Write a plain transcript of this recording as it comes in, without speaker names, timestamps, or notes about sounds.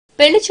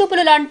పెళ్లి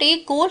చూపులు లాంటి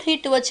కూల్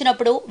హిట్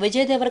వచ్చినప్పుడు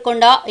విజయ్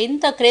దేవరకొండ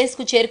ఇంత క్రేజ్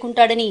కు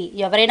చేరుకుంటాడని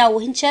ఎవరైనా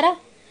ఊహించారా?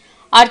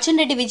 అర్జున్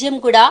రెడ్డి విజయం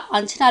కూడా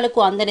అంచనాలకు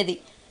అందనిది.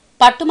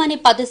 పట్టుమని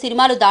 10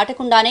 సినిమాలు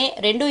దాటకుండానే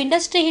 2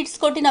 ఇండస్ట్రీ హిట్స్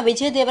కొట్టిన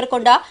విజయ్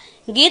దేవరకొండ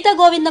గీత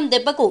గోవిందం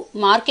దెబ్బకు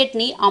మార్కెట్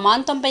ని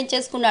అమాంతం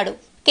పెంచేసుకున్నాడు.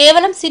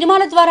 కేవలం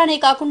సినిమాల ద్వారానే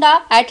కాకుండా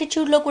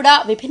యాటిట్యూడ్ లో కూడా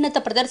విభిన్నత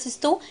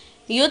ప్రదర్శిస్తూ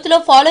యూత్ లో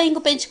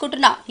ఫాలోయింగ్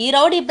పెంచుకుంటున్న ఈ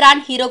రౌడీ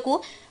బ్రాండ్ హీరోకు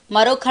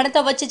మరో ఘనత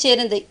వచ్చి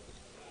చేరింది.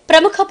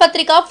 ప్రముఖ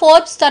పత్రిక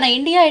ఫోర్బ్స్ తన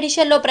ఇండియా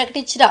ఎడిషన్ లో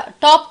ప్రకటించిన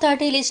టాప్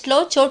 30 లిస్ట్ లో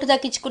చోటు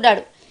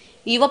దక్కించుకున్నాడు.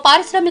 యువ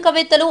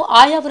పారిశ్రామికవేత్తలు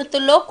ఆయా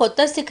వృత్తుల్లో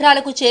కొత్త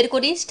శిఖరాలకు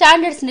చేరుకుని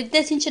స్టాండర్డ్స్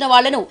నిర్దేశించిన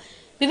వాళ్లను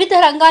వివిధ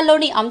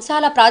రంగాల్లోని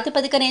అంశాల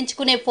ప్రాతిపదికన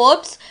ఎంచుకునే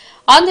ఫోర్బ్స్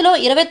అందులో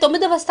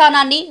 29వ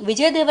స్థానాన్ని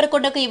విజయ్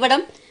దేవరకొండకు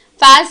ఇవ్వడం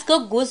ఫ్యాన్స్ కు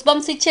goose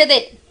bumps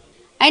ఇచ్చేదే.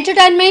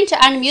 Entertainment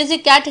and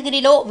music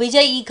కేటగిరీలో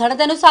విజయ్ ఈ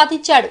ఘనతను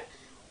సాధించాడు.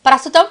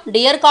 ప్రస్తుతం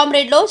డియర్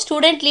కామ్రేడ్ లో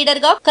స్టూడెంట్ లీడర్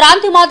గా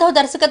క్రాంతి మాధవ్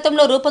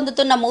దర్శకత్వంలో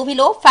రూపొందుతున్న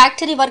మూవీలో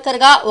ఫ్యాక్టరీ వర్కర్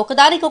గా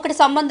ఒకదానికొకటి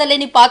సంబంధం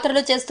లేని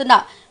పాత్రలు చేస్తున్న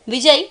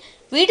విజయ్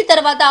వీటి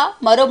తర్వాత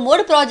మరో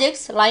 3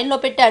 ప్రాజెక్ట్స్ లైన్ లో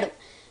పెట్టాడు.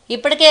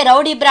 ఇప్పటికే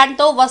రౌడీ బ్రాండ్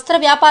తో వస్త్ర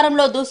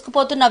వ్యాపారంలో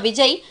దూసుకుపోతున్న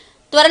విజయ్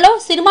త్వరలో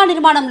సినిమా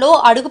నిర్మాణంలో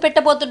అడుగు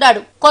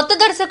పెట్టబోతున్నాడు. కొత్త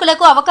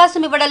దర్శకులకు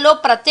అవకాశం ఇవ్వడంలో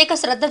ప్రత్యేక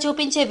శ్రద్ధ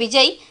చూపించే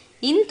విజయ్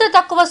ఇంత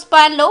తక్కువ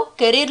స్పాన్ లో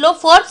కెరీర్ లో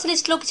ఫోర్బ్స్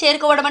లిస్ట్ లోకి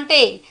చేరుకోవడం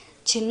అంటే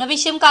చిన్న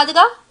విషయం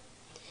కాదుగా.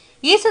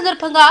 ఈ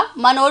సందర్భంగా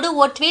మనోడు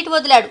ఓ ట్వీట్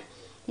వదిలాడు.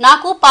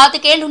 నాకు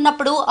 25 ఏళ్లు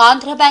ఉన్నప్పుడు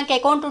ఆంధ్ర బ్యాంక్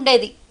అకౌంట్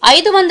ఉండేది.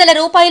 500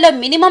 రూపాయల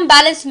మినిమం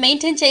బ్యాలెన్స్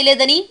మెయింటైన్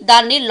చేయలేదని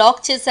దాన్ని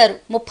లాక్ చేశారు.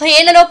 30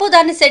 ఏళ్లలోపు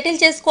దాన్ని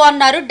సెటిల్ చేసుకో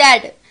అన్నారు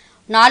డాడ్.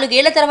 4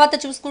 ఏళ్ల తర్వాత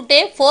చూసుకుంటే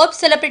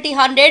ఫోర్బ్స్ సెలబ్రిటీ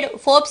 100,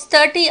 ఫోర్బ్స్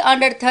 30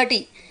 అండర్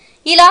 30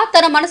 ఇలా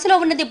తన మనసులో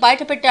ఉన్నది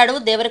బయట పెట్టాడు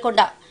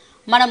దేవరకొండ.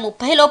 మనం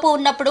 30 లోపు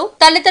ఉన్నప్పుడు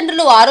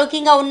తల్లిదండ్రులు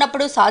ఆరోగ్యంగా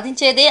ఉన్నప్పుడు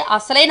సాధించేదే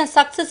అసలైన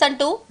సక్సెస్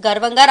అంటూ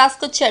గర్వంగా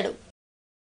రాసుకొచ్చాడు.